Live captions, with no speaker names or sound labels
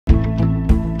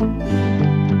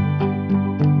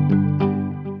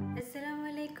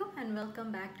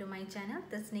back to my channel,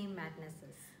 Tasneem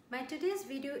Madnesses. My today's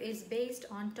video is based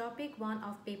on topic 1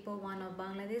 of paper 1 of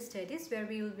Bangladesh Studies, where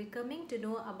we will be coming to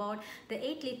know about the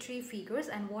 8 literary figures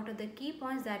and what are the key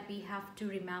points that we have to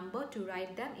remember to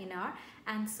write them in our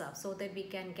answer so that we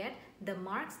can get the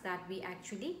marks that we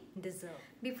actually deserve.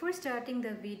 Before starting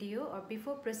the video or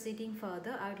before proceeding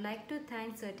further, I would like to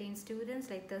thank certain students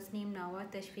like Tasneem Nawar,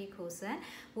 Tashfiq Hussain,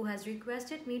 who has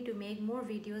requested me to make more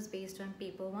videos based on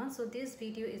paper 1. So this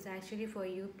video is actually for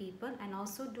you people, and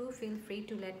also do feel free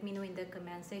to let me know in the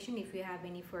comment section if you have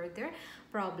any further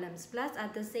problems. Plus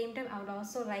at the same time, I would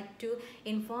also like to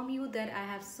inform you that I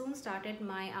have soon started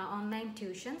my online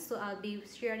tuition. So I'll be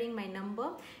sharing my number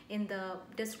in the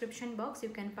description box. You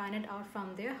can find it out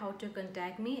from there how to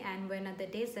contact me, and when are the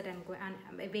days that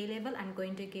I'm available, I'm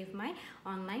going to give my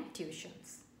online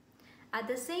tuitions. At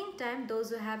the same time, those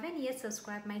who haven't yet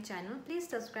subscribed my channel, please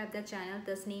subscribe the channel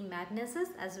Tasneem Madnesses,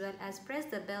 as well as press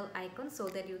the bell icon so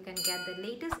that you can get the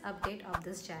latest update of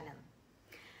this channel.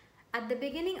 At the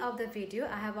beginning of the video,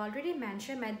 I have already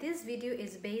mentioned that this video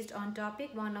is based on topic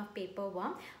 1 of paper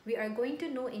 1. We are going to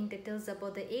know in details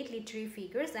about the 8 literary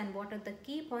figures and what are the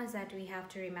key points that we have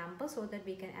to remember so that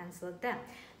we can answer them.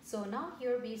 So now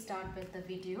here we start with the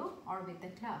video or with the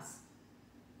class.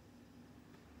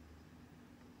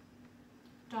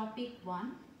 Topic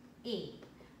 1a.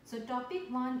 So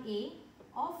topic 1a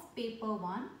of paper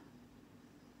 1,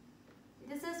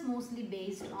 this is mostly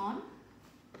based on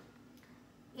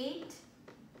 8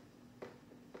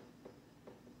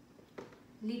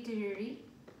 literary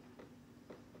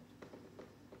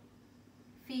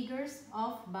figures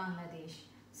of Bangladesh.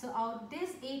 So out these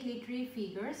 8 literary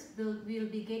figures, we'll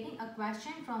be getting a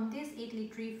question from these 8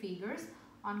 literary figures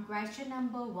on question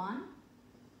number 1,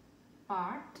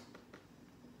 part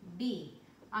B.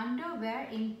 Under where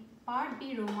in part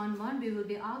B Roman 1, we will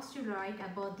be asked to write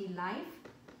about the life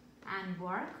and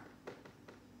work,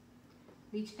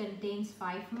 which contains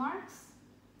 5 marks.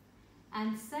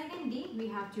 And secondly, we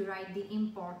have to write the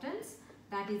importance,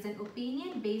 that is an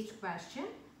opinion based question,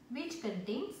 which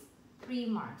contains 3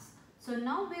 marks. So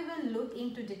now we will look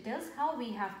into details how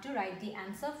we have to write the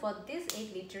answer for these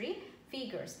 8 literary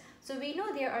figures. So we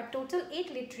know there are total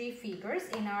 8 literary figures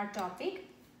in our topic,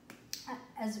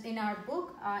 as in our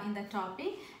book in the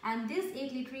topic, and this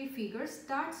 8 literary figures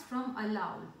starts from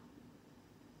Alaul.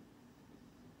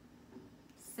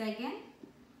 Second,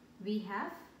 we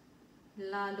have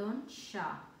Lalon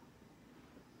Shah.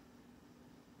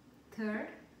 Third,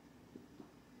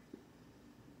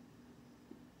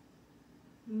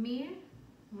 Mir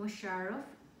Musharraf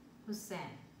Hussain.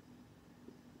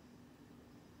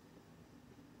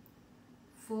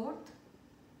 Fourth,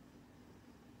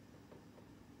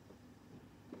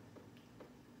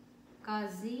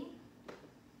 Qazi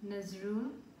Nazrul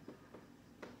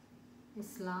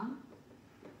Islam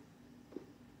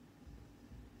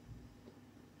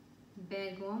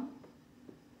Begum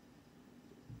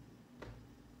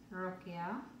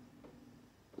Rokia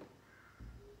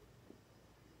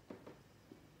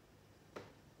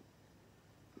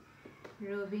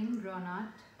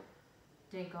Rabindranath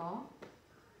Tagore,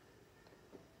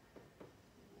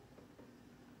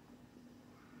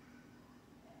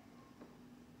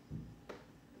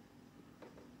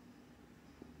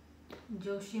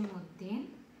 Joshimuddin,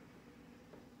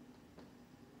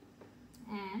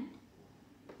 and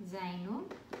Zainul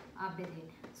Abidin.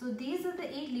 So these are the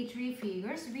 8 literary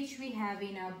figures which we have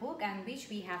in our book and which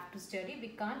we have to study. We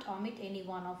can't omit any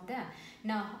one of them.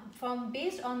 Now,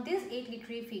 based on these 8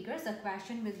 literary figures, a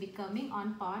question will be coming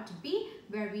on part B,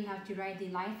 where we have to write the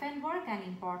life and work and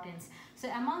importance. So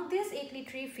among these 8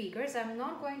 literary figures, I'm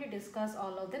not going to discuss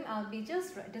all of them. I'll be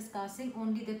just discussing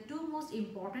only the 2 most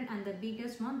important and the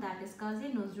biggest one, that is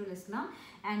Qazi Nazrul Islam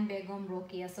and Begum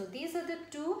Rokia. So these are the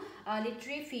 2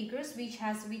 literary figures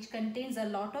which contains a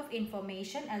lot of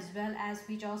information, as well as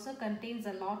which also contains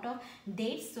a lot of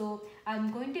dates. So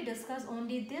I'm going to discuss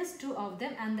only these 2 of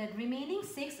them, and the remaining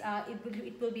 6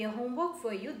 it will be a homework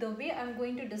for you. The way I'm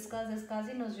going to discuss is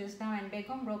Qazi Nazrul Islam and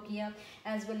Begum Rokia,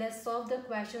 as well as solve the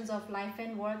questions of life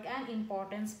and work and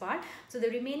importance part. So the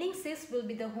remaining 6 will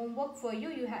be the homework for you.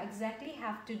 You exactly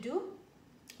have to do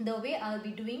the way I'll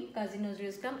be doing Qazi Nazrul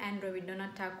Islam and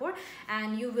Rabindranath Tagore,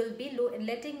 and you will be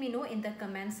letting me know in the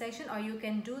comment section, or you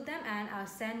can do them and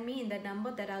send me in the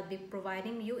number that I'll be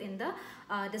providing you in the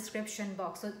description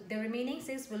box. So the remaining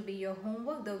 6 will be your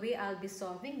homework, the way I'll be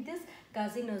solving this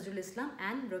Qazi Nazrul Islam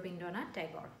and Rabindranath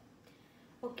Tagore.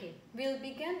 Okay, we'll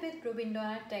begin with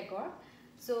Rabindranath Tagore.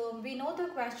 So we know the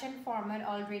question format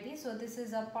already. So this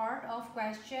is a part of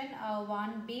question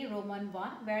 1B Roman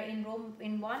 1, where in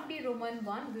 1B Roman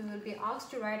 1 we will be asked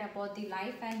to write about the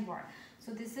life and work.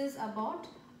 So this is about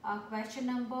question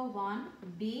number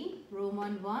 1B,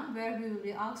 Roman 1, where we will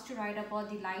be asked to write about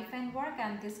the life and work,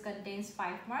 and this contains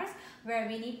 5 marks where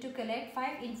we need to collect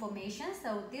 5 informations.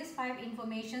 So these 5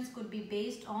 informations could be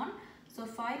based on, so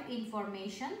 5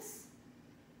 informations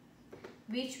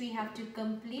which we have to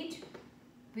complete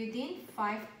within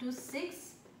 5 to 6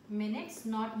 minutes,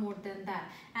 not more than that.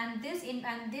 And this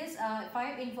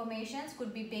 5 informations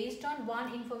could be based on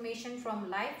 1 information from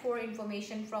life, 4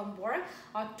 information from work,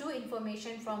 or 2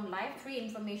 information from life, 3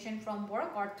 information from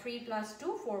work, or 3 plus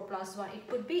 2, 4 plus 1. It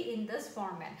could be in this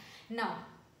format. Now,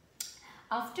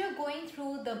 after going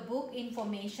through the book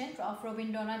information of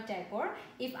Rabindranath Tagore,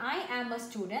 if I am a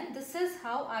student, this is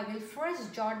how I will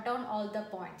first jot down all the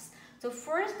points. So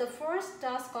the first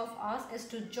task of us is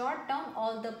to jot down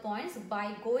all the points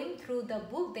by going through the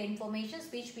book, the informations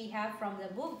which we have from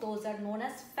the book. Those are known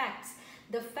as facts.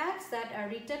 The facts that are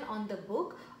written on the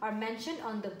book or mentioned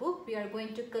on the book, we are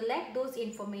going to collect those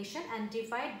information and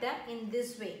divide them in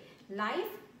this way: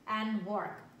 life and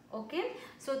work. Okay,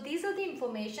 so these are the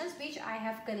informations which I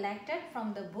have collected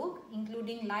from the book,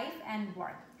 including life and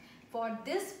work, for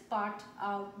this part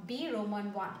B,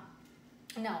 Roman 1.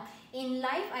 Now, in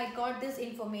life, I got this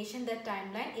information, the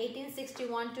timeline,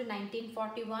 1861 to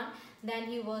 1941. Then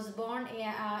he was born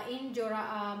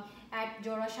at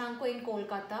Jorashanko in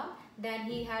Kolkata. Then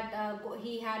he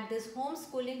had this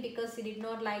homeschooling because he did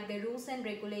not like the rules and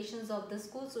regulations of the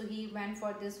school, so he went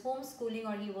for this homeschooling,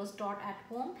 or he was taught at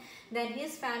home. Then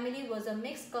his family was a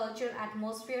mixed cultural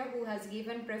atmosphere who has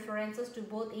given preferences to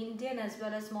both Indian as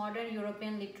well as modern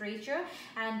European literature,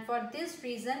 and for this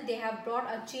reason they have brought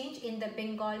a change in the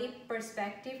Bengali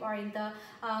perspective, or in the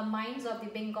minds of the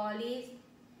Bengalis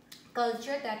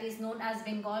culture, that is known as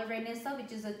Bengal Renaissance,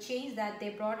 which is a change that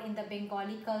they brought in the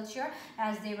Bengali culture,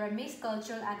 as they were mixed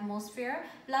cultural atmosphere.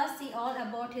 Plus, see, all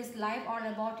about his life, all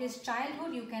about his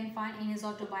childhood, you can find in his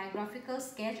autobiographical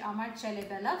sketch Amar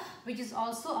Chelebela, which is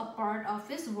also a part of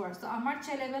his work. So Amar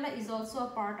Chelebela is also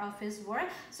a part of his work.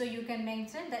 So you can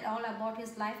mention that all about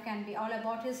his life can be, all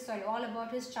about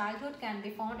his childhood can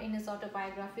be found in his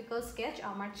autobiographical sketch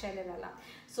Amar Chelebela.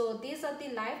 So these are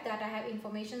the life that I have,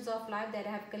 informations of life that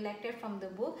I have collected from the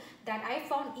book, that I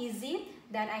found easy,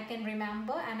 that I can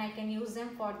remember, and I can use them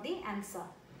for the answer.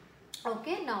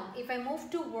 Okay, now if I move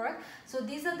to work, so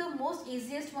these are the most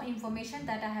easiest information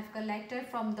that I have collected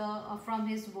from the from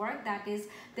his work, that is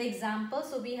the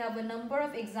examples. So we have a number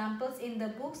of examples in the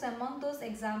books. Among those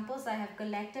examples, I have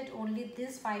collected only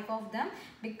these 5 of them,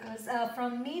 because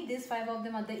from me these 5 of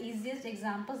them are the easiest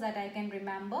examples that I can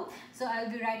remember. So I'll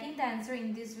be writing the answer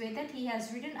in this way, that he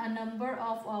has written a number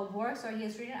of works, or he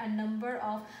has written a number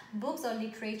of books or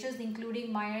literatures,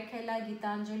 including Mayer Khela,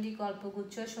 Gitanjali,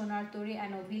 Golpoguchcho, Sonar Tori,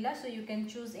 and Obila. So you can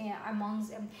choose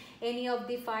amongst any of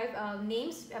the 5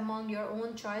 names among your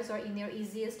own choice, or in your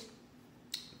easiest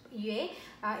way.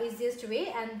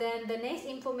 And then the next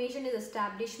information is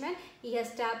establishment. He has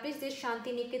established this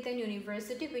Shantiniketan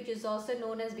University, which is also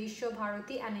known as Vishwa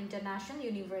Bharati, an international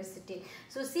university.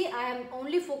 So see, I am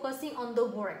only focusing on the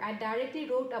work. I directly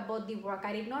wrote about the work.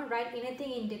 I did not write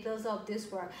anything in details of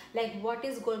this work, like what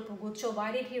is Golpoguchcho,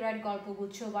 why did he write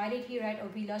Golpoguchcho, why did he write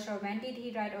Abhilash, or when did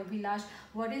he write Abhilash,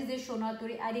 what is this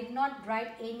Shonaturi. I did not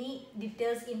write any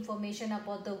details information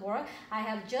about the work. I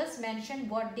have just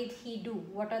mentioned what did he do,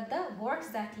 what are the works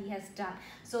that he has done.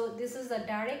 So this is a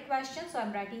direct question, so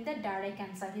I'm writing the direct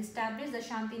answer. He established the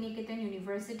Shantiniketan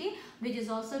University, which is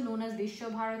also known as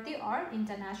Vishwa Bharati, or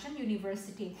International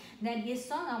University. Then his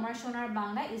song Amar Sonar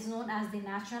Bangla is known as the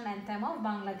national anthem of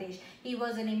Bangladesh. He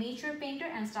was an amateur painter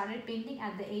and started painting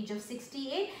at the age of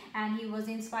 68, and he was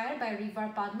inspired by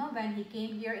River Padma when he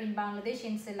came here in Bangladesh,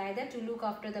 in Selaida, to look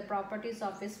after the properties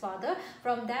of his father.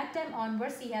 From that time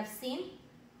onwards, he has seen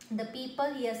the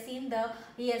people, he has seen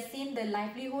the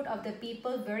livelihood of the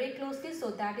people very closely. So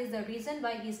that is the reason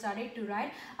why he started to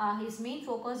write. His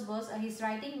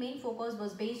writing main focus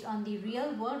was based on the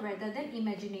real world rather than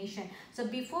imagination. So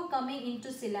before coming into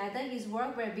Selaida, his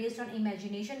work were based on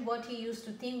imagination, what he used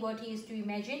to think, what he used to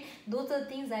imagine. Those are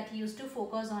things that he used to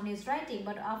focus on his writing.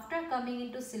 But after coming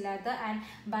into Selaida, and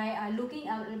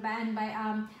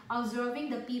by observing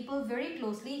the people very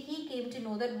closely, he came to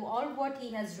know that all what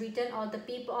he has written, or the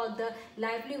people, or the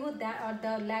livelihood that, or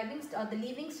the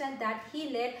living standard that he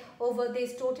led over there,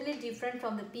 is totally different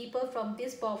from the people, from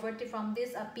this poverty, from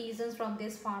these peasants, from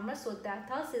these farmers. So that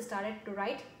thus he started to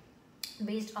write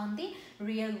based on the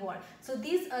real world. So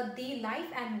these are the life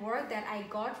and work that I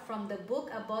got from the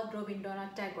book about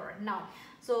Rabindranath Tagore. Now,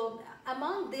 so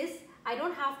among this, I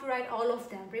don't have to write all of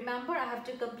them. Remember, I have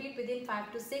to complete within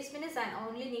 5 to 6 minutes and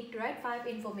only need to write 5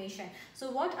 information.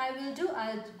 So what I will do,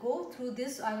 I'll go through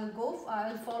this, I will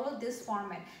follow this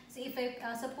format. So if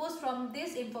I suppose from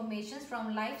this information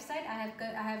from life side,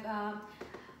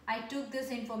 I took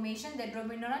this information that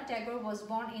Rabindranath Tagore was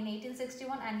born in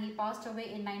 1861 and he passed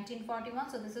away in 1941.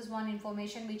 So this is one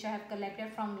information which I have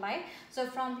collected from life. So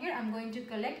from here I'm going to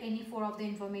collect any 4 of the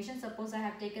information. Suppose I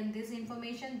have taken this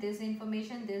information, this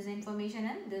information, this information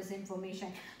and this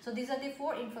information. So these are the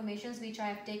 4 informations which I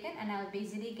have taken, and I'll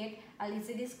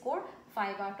easily score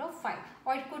 5 out of 5.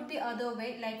 Or it could be other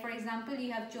way, like for example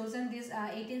you have chosen this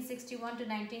 1861 to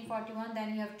 1941,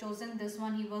 then you have chosen this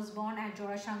one, he was born at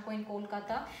Jorashanko in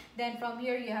Kolkata, then from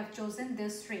here you have chosen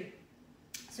this 3.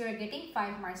 So you're getting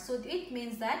 5 marks. So it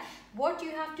means that what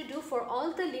you have to do for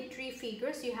all the literary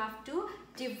figures, you have to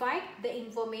divide the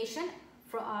information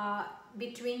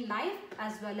between life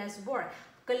as well as work.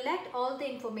 Collect all the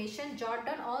information, jot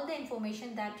down all the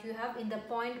information that you have in the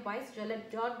point wise,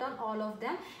 jot down all of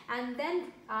them, and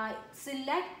then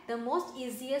select the most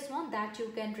easiest one that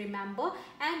you can remember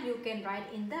and you can write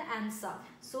in the answer.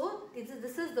 So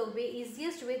this is the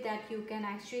easiest way that you can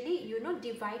actually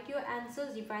divide your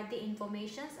answers, divide the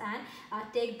informations,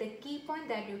 and take the key point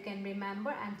that you can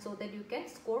remember, and so that you can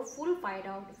score full 5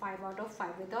 out of 5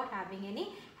 without having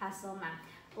any hassle, man.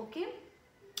 Okay.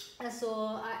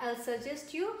 So I'll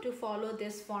suggest you to follow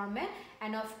this format,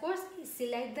 and of course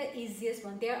select the easiest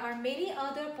one. There are many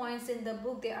other points in the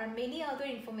book, there are many other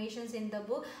informations in the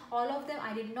book. All of them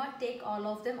I did not take all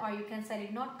of them, or you can say I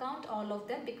did not count all of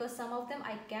them, because some of them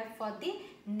I kept for the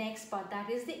next part, that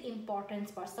is the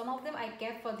importance part. Some of them I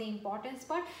kept for the importance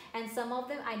part, and some of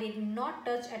them I did not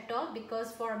touch at all,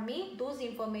 because for me those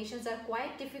informations are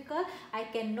quite difficult. I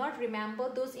cannot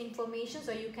remember those informations,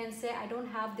 or you can say I don't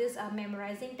have this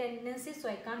memorizing tendency, so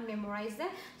I can't memorize them.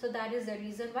 So that is the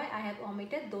reason why I have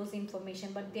omitted those information.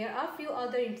 But there are few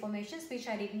other informations which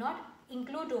I did not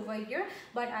include over here,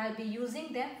 but I'll be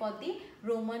using them for the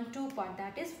Roman 2 part,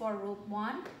 that is for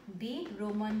 1B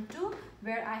Roman 2,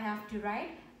 where I have to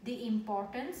write the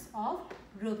importance of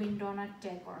Rabindranath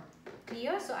Tagore.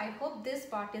 Clear? So I hope this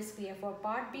part is clear. For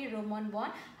part B Roman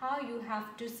 1, how you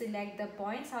have to select the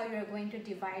points, how you are going to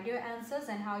divide your answers,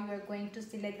 and how you are going to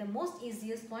select the most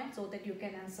easiest point so that you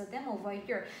can answer them over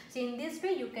here. So in this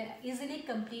way you can easily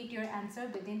complete your answer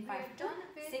within 5 to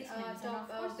 6 minutes. And of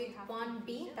course with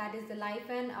 1B, that is the life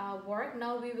and work,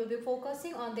 now we will be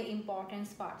focusing on the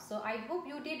importance part. So I hope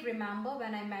you did remember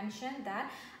when I mentioned that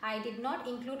I did not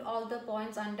include all the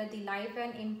points under the life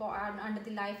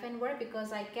and work,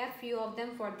 because I kept few of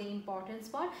them for the importance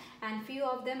part, and few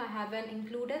of them I haven't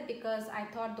included because I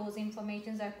thought those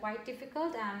informations are quite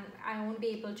difficult and I won't be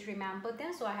able to remember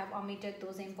them, so I have omitted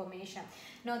those information.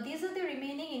 Now these are the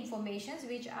remaining informations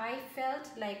which I felt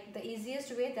like the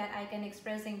easiest way that I can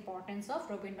express the importance of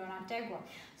Rabindranath Tagore.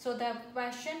 So the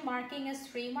question marking is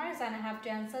 3 marks, and I have to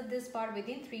answer this part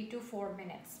within 3 to 4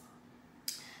 minutes.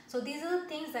 So these are the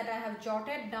things that I have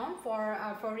jotted down for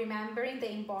remembering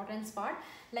the importance part.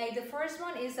 Like the first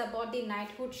one is about the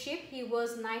knighthoodship. He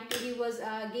was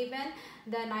given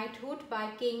the knighthood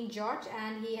by King George,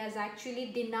 and he has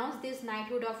actually denounced this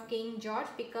knighthood of King George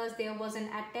because there was an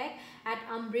attack at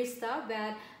Amritsar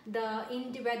where the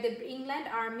England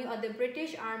army or the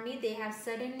British army, they have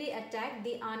suddenly attacked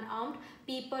the unarmed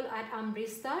people at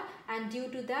Amritsar, and due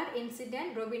to that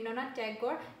incident Rabindranath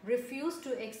Tagore refused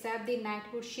to accept the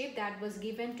knighthoodship that was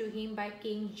given to him by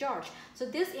King George. So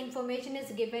this information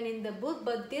is given in the book,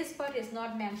 but this part is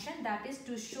not mentioned, that is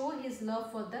to show his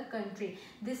love for the country.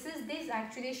 This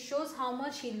actually shows how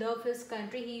much he loved his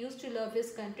country. He used to love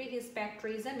his country. His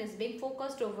patriotism is being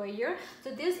focused over here.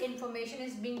 So this information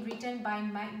is being written by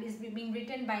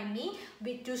me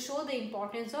to show the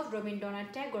importance of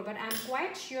Rabindranath Tagore. But I'm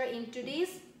quite sure in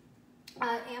today's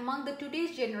among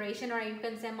today's generation, or you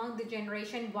can say among the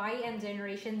generation Y and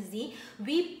generation Z,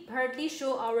 we hardly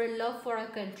show our love for our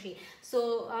country.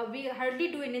 So we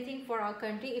hardly do anything for our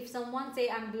country. If someone say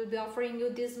I will be offering you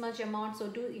this much amount,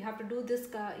 so you have to do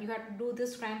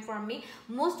this crime for me,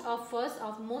 most of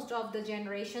the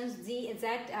generations Z,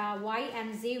 Y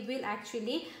and Z will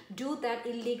actually do that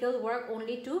illegal work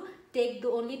only to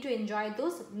enjoy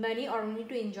those money, or only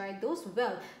to enjoy those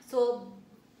wealth. So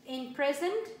in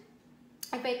present,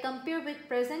 if I compare with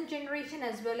present generation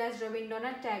as well as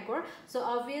Rabindranath Tagore, so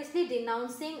obviously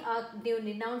denouncing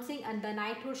the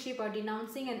knighthoodship or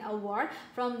denouncing an award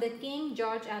from the King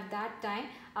George at that time,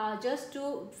 just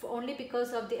to only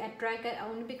because of the attack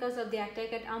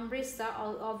at Amritsar,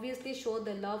 obviously show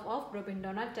the love of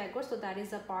Rabindranath Tagore. So that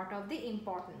is a part of the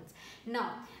importance.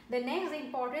 Now the next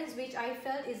importance which I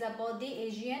felt is about the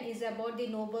Asian, is about the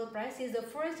Nobel Prize. He is the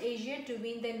first Asian to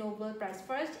win the Nobel Prize.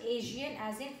 First Asian,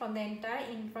 as in from the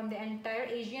entire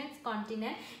Asian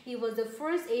continent, he was the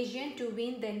first Asian to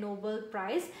win the Nobel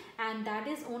Prize, and that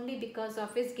is only because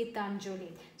of his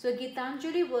Gitanjali. So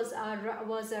Gitanjali was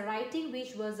a writing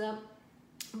which was a,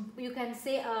 you can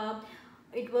say,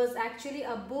 it was actually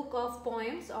a book of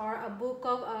poems or a book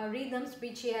of rhythms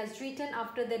which he has written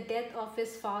after the death of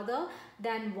his father,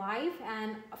 then wife,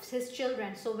 and of his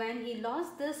children. So when he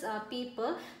lost this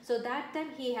people, so that time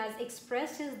he has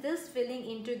expressed this feeling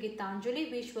into Gitanjali,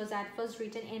 which was at first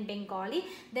written in Bengali.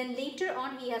 Then later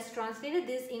on he has translated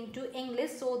this into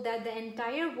English, so that the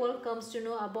entire world comes to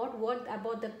know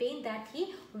about the pain that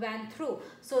he went through.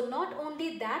 So not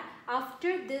only that,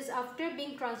 after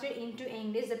being translated into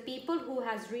English, the people who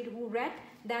read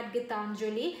that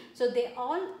Gitanjali, so they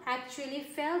all actually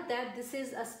felt that this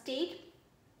is a state,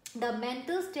 the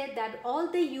mental state that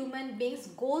all the human beings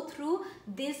go through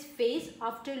this phase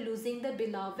after losing the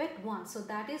beloved one. So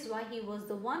that is why he was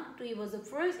the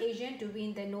first Asian to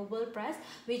win the Nobel Prize,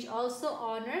 which also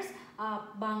honors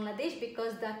Bangladesh,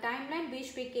 because the timeline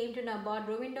which we came to know about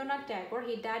Rabindranath Tagore,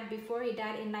 he died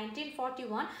in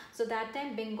 1941. So that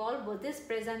time Bengal, was this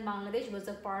present Bangladesh, was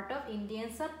a part of Indian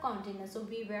subcontinent. So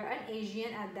we were an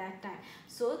Asian at that time.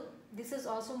 So this is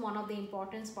also one of the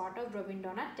important part of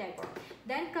Rabindranath Tagore.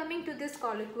 Then coming to this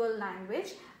colloquial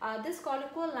language, this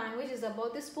colloquial language is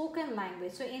about the spoken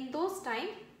language. So in those time,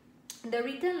 the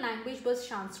written language was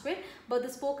Sanskrit, but the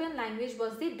spoken language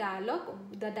was the dialogue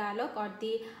or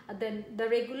the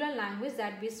regular language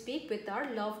that we speak with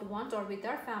our loved ones or with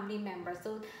our family members.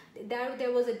 So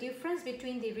there was a difference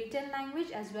between the written language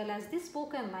as well as the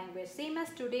spoken language. Same as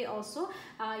today also,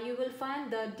 you will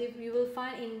find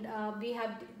we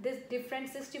have this different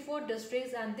 64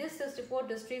 districts, and this 64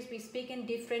 districts we speak in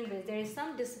different ways. There is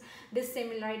some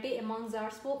dissimilarity amongst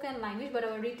our spoken language, but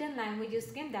our written language is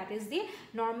same. That is the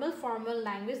normal formal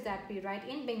language that we write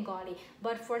in Bengali.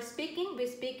 But for speaking, we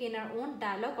speak in our own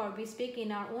dialogue or we speak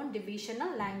in our own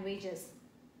divisional languages.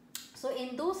 So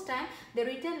in those times, the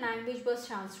written language was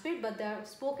Sanskrit, but the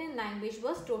spoken language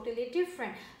was totally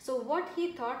different. So what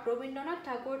he thought, Rabindranath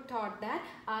Tagore thought that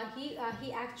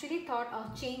he actually thought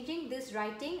of changing this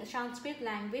writing Sanskrit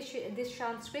language, this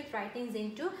Sanskrit writings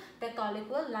into the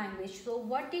colloquial language. So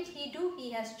what did he do? He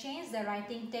has changed the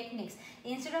writing techniques.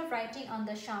 Instead of writing on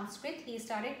the Sanskrit, he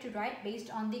started to write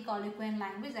based on the colloquial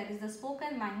language, that is the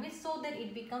spoken language, so that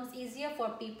it becomes easier for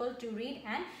people to read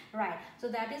and write. So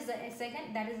that is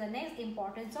the next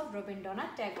importance of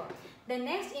Rabindranath Tagore. The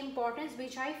next importance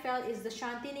which I felt is the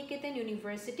Shantiniketan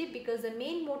University, because the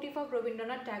main motive of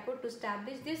Rabindranath Tagore to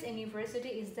establish this university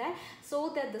is that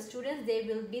so that the students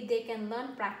they can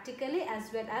learn practically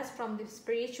as well as from the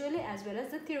spiritually as well as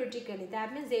the theoretically.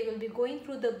 That means they will be going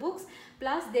through the books,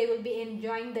 plus they will be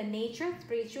enjoying the nature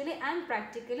spiritually and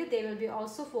practically. They will be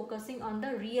also focusing on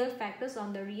the real factors,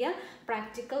 on the real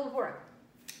practical work.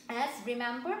 As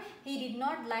remember, he did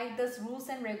not like the rules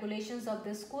and regulations of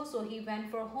the school, so he went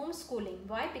for homeschooling.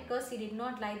 Why? Because he did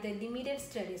not like the limited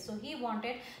studies. So he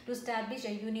wanted to establish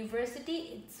a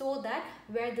university so that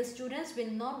where the students will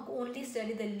not only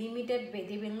study the limited way,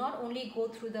 they will not only go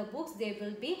through the books, they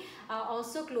will be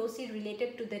also closely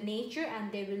related to the nature,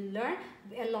 and they will learn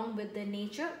along with the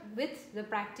nature with the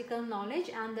practical knowledge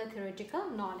and the theoretical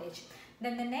knowledge.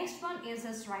 Then the next one is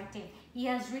his writing. He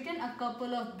has written a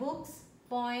couple of books,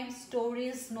 poems,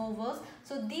 stories, novels.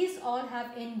 So these all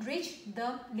have enriched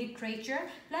the literature.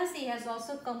 Plus he has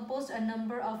also composed a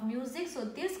number of music. So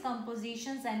these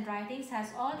compositions and writings has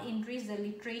all enriched the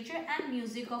literature and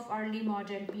music of early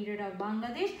modern period of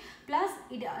Bangladesh.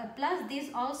 Plus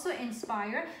these also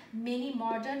inspire many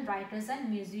modern writers and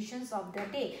musicians of the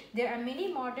day. There are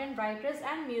many modern writers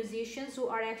and musicians who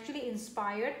are actually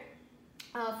inspired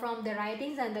from the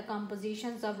writings and the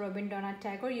compositions of Rabindranath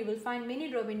Tagore. You will find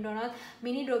many Rabindra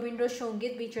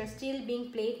Songit which are still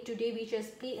being played today, which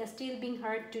are still being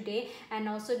heard today and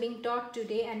also being taught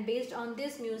today, and based on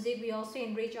this music we also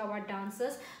enrich our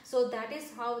dances. So that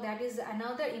is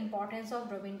another importance of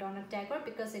Rabindranath Tagore,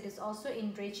 because it is also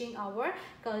enriching our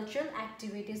cultural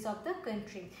activities of the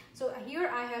country. So here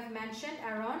I have mentioned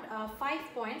around 5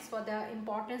 points for the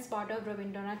importance part of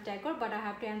Rabindranath Tagore, but I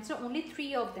have to answer only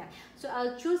 3 of them. So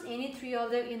I'll choose any 3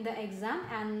 of them in the exam,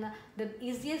 and the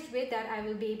easiest way that I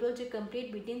will be able to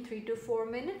complete within 3 to 4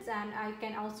 minutes, and I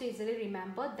can also easily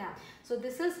remember them. So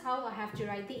this is how I have to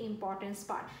write the importance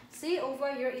part. See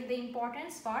over here in the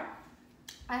importance part,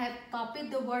 I have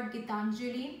copied the word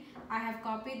Gitanjali. I have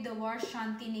copied the word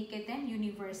Shantiniketan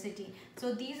University.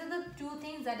 So these are the two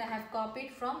things that I have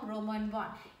copied from Roman 1.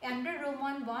 Under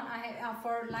Roman 1, I have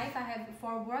for life,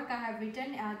 for work, I have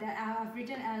written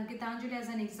Gitanjali as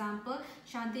an example,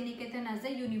 Shantiniketan as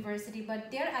a university. But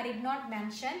there I did not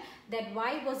mention that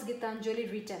why was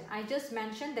Gitanjali written. I just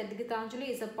mentioned that Gitanjali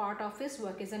is a part of his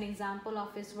work, is an example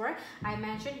of his work. I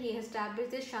mentioned he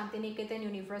established this Shantiniketan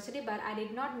University, but I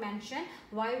did not mention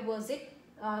why was it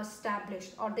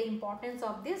established or the importance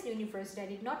of this university. I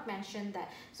did not mention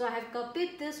that. So I have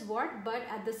copied this word, but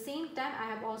at the same time I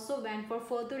have also went for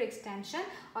further extension,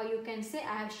 or you can say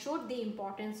I have showed the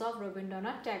importance of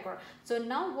Rabindranath Tagore. So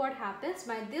now what happens,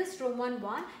 by this Roman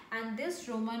 1 and this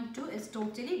Roman 2 is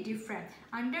totally different.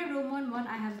 Under Roman 1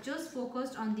 I have just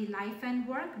focused on the life and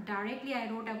work. Directly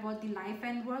I wrote about the life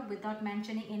and work without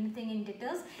mentioning anything in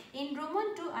details. In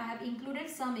Roman 2 I have included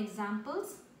some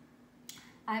examples.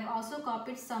 I have also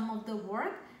copied some of the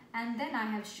work, and then I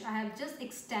have just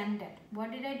extended.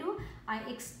 What did I do? I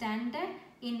extended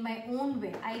in my own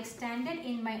way. I extended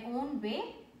in my own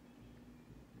way.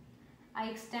 I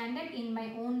extended in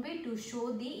my own way to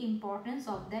show the importance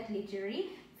of that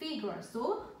literary figure.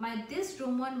 So this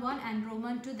Roman 1 and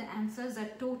Roman 2, the answers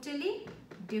are totally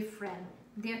different.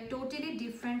 They are totally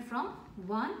different from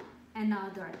one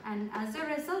another, and as a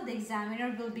result the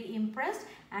examiner will be impressed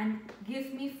and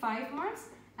give me 5 marks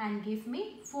and give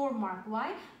me 4 marks.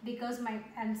 Why? Because my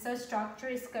answer structure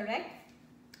is correct.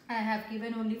 I have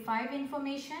given only 5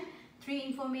 information, 3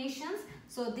 informations.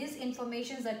 So these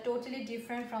informations are totally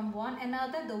different from one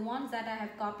another. The ones that I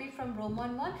have copied from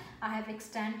Roman 1, I have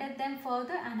extended them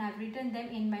further and I have written them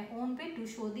in my own way to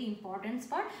show the importance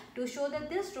part, to show that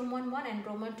this Roman 1 and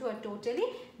Roman 2 are totally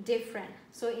different.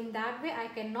 So in that way I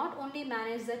can not only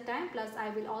manage the time, plus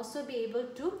I will also be able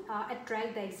to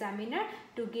attract the examiner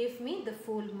to give me the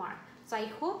full mark. So I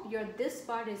hope this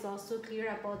part is also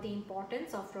clear about the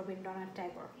importance of Rabindranath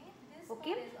Tagore.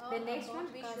 Okay, the next one,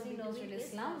 Qazi Nazrul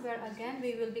Islam, where again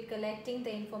we will be collecting the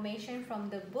information from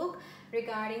the book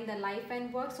regarding the life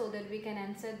and work, so that we can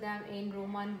answer them in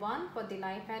Roman 1 for the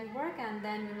life and work, and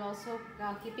then we will also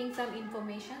keeping some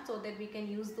information so that we can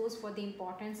use those for the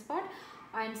importance part.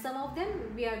 And some of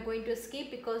them we are going to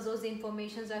skip because those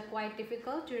informations are quite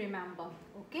difficult to remember.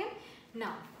 Okay,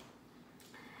 now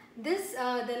this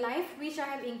the life which I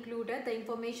have included, the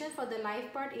information for the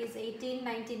life part is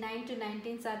 1899 to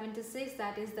 1976.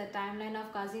 That is the timeline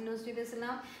of Qazi Nazrul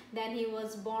Islam. Then he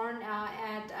was born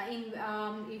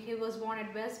he was born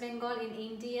at West Bengal in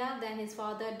India. Then his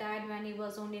father died when he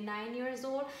was only 9 years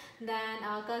old. Then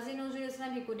Qazi Nazrul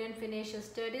Islam, he couldn't finish his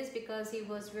studies because he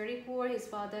was very poor. His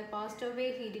father passed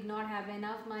away. He did not have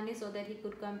enough money so that he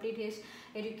could complete his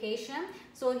education.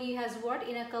 So he has worked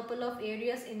in a couple of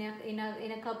areas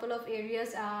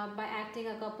by acting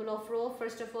a couple of roles.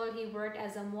 First of all, he worked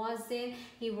as a muazzin.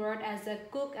 He worked as a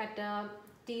cook at a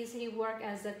tea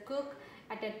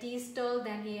stall.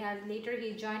 Then later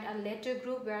he joined a letter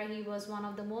group where he was one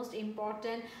of the most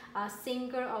important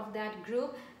singer of that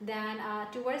group. Then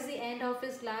towards the end of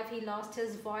his life he lost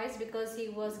his voice because he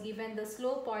was given the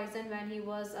slow poison when he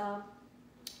was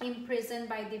imprisoned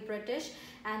by the British,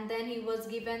 and then he was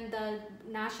given the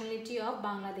nationality of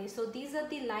Bangladesh. So these are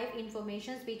the life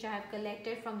informations which I have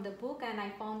collected from the book, and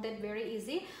I found that very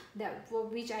easy, for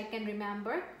which I can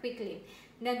remember quickly.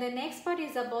 Then the next part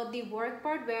is about the work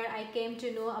part, where I came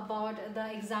to know about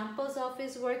the examples of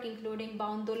his work, including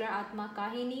Boundolar Atma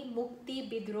Kahini, Mukti,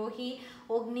 Bidrohi,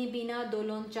 Ogni Bina,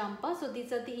 Dolon Champa. So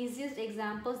these are the easiest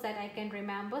examples that I can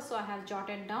remember, so I have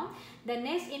jotted down. The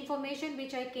next information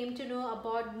which I came to know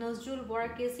about Nazrul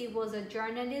work is he was a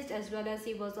journalist as well as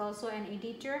he was also an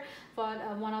editor. For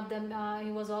one of them,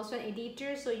 he was also an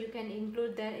editor. So you can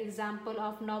include the example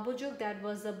of Nabujuk, that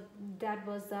was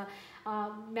the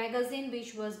magazine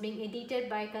which was being edited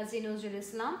by Qazi Nazrul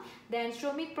Islam. Then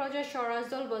Shromik Praja Swaraj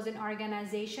Dal was an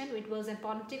organization. It was a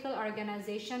political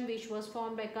organization which was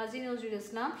formed by Qazi Nazrul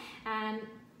Islam, and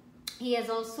he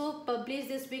has also published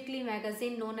this weekly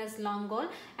magazine known as Langol,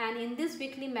 and in this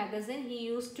weekly magazine he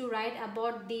used to write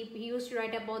about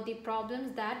the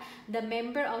problems that the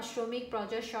member of Shromik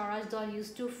Praja Swaraj Dal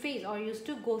used to face or used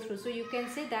to go through. So you can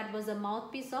say that was a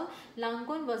mouthpiece of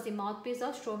Langol, was the mouthpiece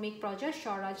of Shromik Praja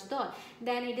Swaraj Dal.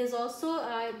 Then it is also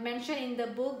mentioned in the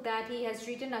book that he has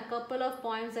written a couple of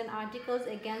poems and articles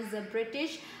against the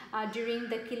British during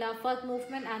the Khilafat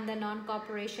movement and the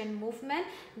non-cooperation movement.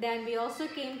 Then we also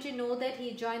came to know that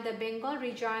he joined the Bengal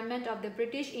Regiment of the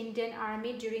British Indian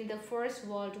Army during the First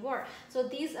World War. So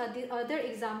these are the other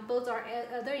examples or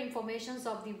other informations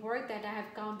of the work that I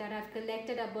have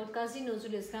collected about Qazi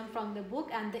Nazrul Islam from the book,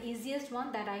 and the easiest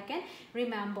one that I can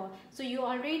remember. So you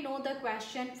already know the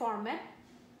question format,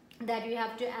 that you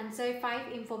have to answer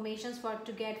 5 informations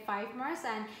to get 5 marks,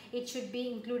 and it should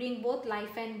be including both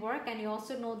life and work. And you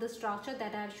also know the structure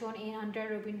that I have shown in under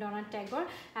Rabindranath Tagore,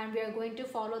 and we are going to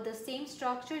follow the same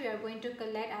structure. We are going to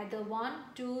collect either 1,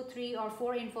 2, 3 or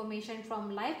 4 information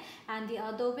from life, and the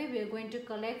other way we are going to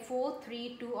collect 4,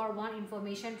 3, 2 or 1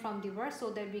 information from the work, so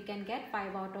that we can get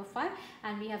 5 out of 5,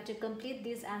 and we have to complete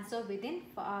this answer within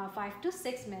 5 to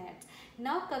 6 minutes.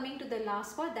 Now coming to the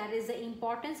last part, that is the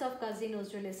importance of Qazi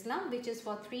Nazrul Islam, which is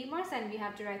for 3 marks, and we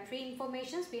have to write 3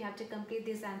 informations. We have to complete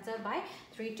this answer by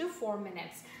 3 to 4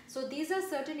 minutes. So these are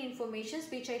certain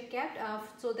informations which I kept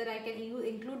so that I can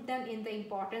include them in the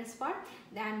importance part,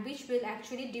 and which will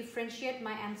actually differentiate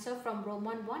my answer from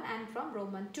Roman 1 and from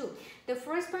Roman 2. The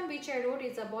first one which I wrote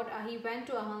is about he went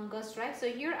to a hunger strike. So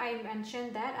here I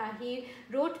mentioned that he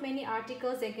wrote many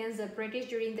articles against the British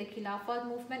during the Khilafat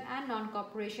movement and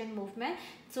non-cooperation movement,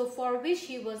 so for which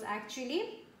he was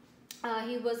actually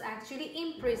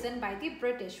imprisoned by the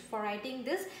British for writing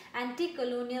this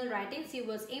anti-colonial writings. He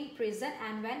was imprisoned,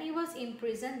 and when he was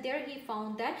imprisoned, there he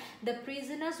found that the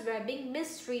prisoners were being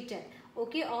mistreated.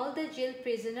 Okay, all the jail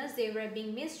prisoners, they were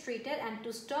being mistreated, and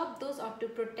to stop those or to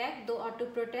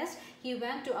protest, he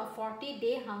went to a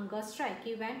 40-day hunger strike.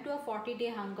 He went to a 40-day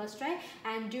hunger strike,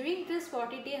 and during this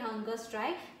 40-day hunger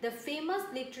strike, the famous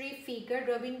literary figure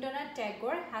Rabindranath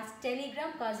Tagore has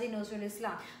telegrammed Qazi Nazrul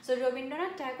Islam. So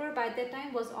Rabindranath Tagore by that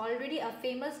time was already a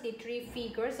famous literary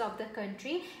figures of the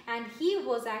country, and he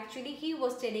was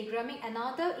telegramming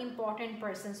another important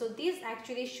person. So this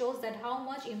actually shows that how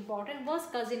much important was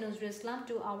Qazi Nazrul Islam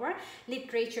to our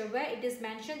literature, where it is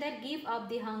mentioned that give up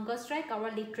the hunger strike,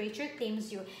 our literature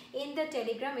claims you. In the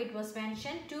telegram it was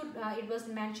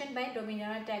mentioned by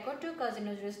Rabindranath Tagore to Qazi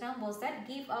Nazrul Islam was that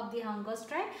give up the hunger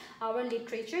strike, our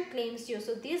literature claims you.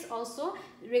 So this also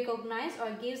recognized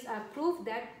or gives a proof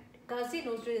that Qazi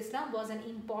Nazrul Islam was an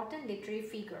important literary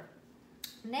figure.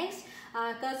 Next,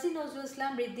 Qazi Nazrul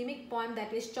Islam rhythmic poem,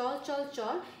 that is Chal Chal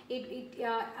Chal.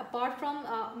 Apart from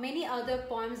many other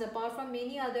poems, apart from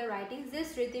many other writings,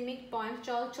 this rhythmic poem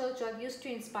Chal Chal Chal used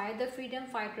to inspire the freedom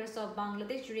fighters of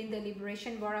Bangladesh during the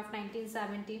Liberation War of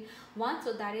 1971.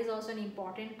 So that is also an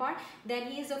important part. Then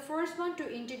he is the first one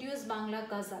to introduce Bangla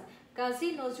Ghazal.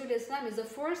 Qazi Nazrul Islam is the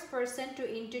first person to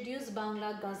introduce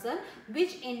Bangla Ghazal,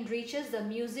 which enriches the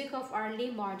music of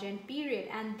early modern period,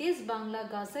 and this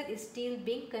Bangla Ghazal is still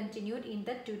being continued in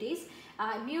the today's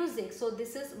music. So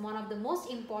this is one of the most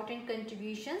important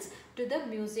contributions to the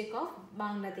music of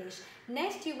Bangladesh.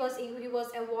 Next, he was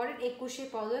awarded Ekushe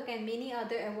Padak and many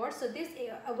other awards. So this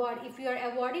award, if you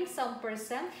are awarding some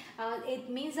person, it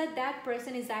means that that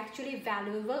person is actually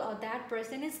valuable, or that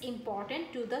person is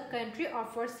important to the country, or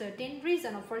for certain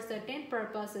reason or for certain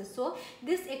purposes. So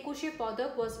this Ekushe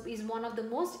Padak is one of the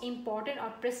most important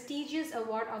or prestigious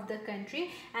award of the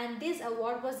country, and this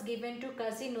award was given to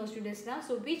Qazi Nazrul Islam,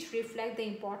 so which reflect the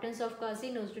importance of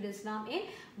Qazi Nazrul Islam in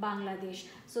Bangladesh.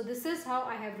 So this is how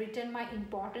I have written my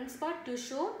importance part to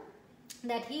show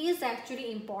that he is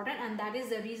actually important, and that is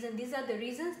the reason. These are the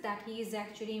reasons that he is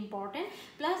actually important,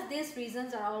 plus these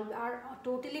reasons are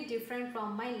totally different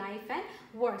from my life and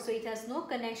work. So it has no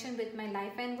connection with my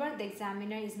life and work. The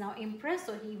examiner is now impressed,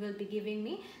 so he will be giving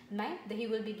me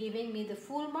the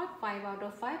full mark, 5 out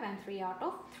of 5 and 3 out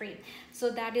of 3.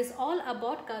 So that is all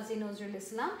about Qazi Nazrul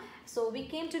Islam. So we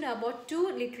came to know about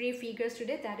 2 literary figures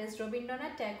today, that is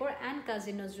Rabindranath Tagore and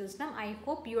Qazi Nazrul Islam. I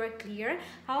hope you are clear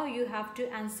how you have to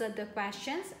answer the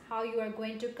questions, how you are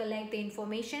going to collect the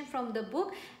information from the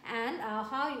book,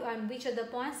 and which are the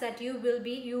points that you will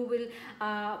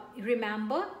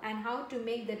remember, and how to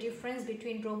make the difference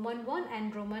between Roman 1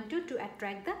 and Roman 2 to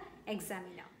attract the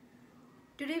examiner.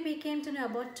 Today we came to know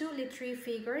about 2 literary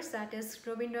figures, that is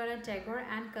Rabindranath Tagore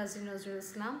and Qazi Nazrul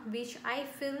Islam, which I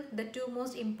feel the 2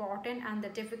 most important and the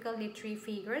difficult literary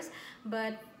figures.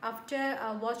 But after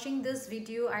watching this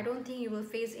video, I don't think you will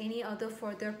face any other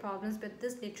further problems with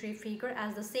this literary figure.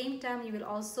 At the same time, you will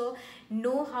also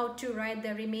know how to write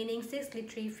the remaining 6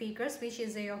 literary figures, which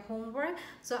is your homework.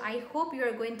 So I hope you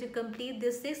are going to complete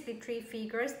these 6 literary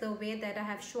figures the way that I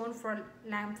have shown for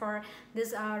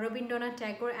this Rabindranath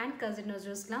Tagore and Qazi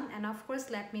Nazrul Islam, and of course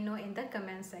let me know in the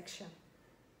comment section.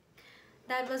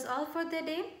 That was all for the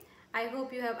day. I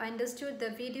hope you have understood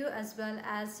the video as well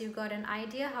as you got an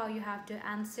idea how you have to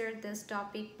answer this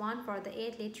topic 1 for the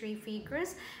 8 literary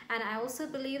figures, and I also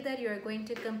believe that you are going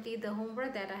to complete the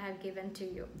homework that I have given to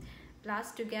you.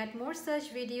 Plus, to get more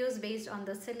such videos based on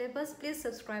the syllabus, please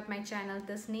subscribe my channel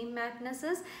Tasneem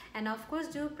Madnesses, and of course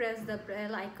do press the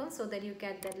bell icon so that you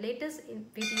get the latest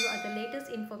video or the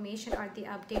latest information or the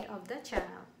update of the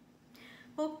channel.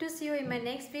 Hope to see you in my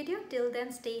next video. Till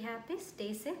then, stay happy,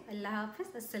 stay safe. Allah Hafiz.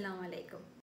 Assalamu alaikum.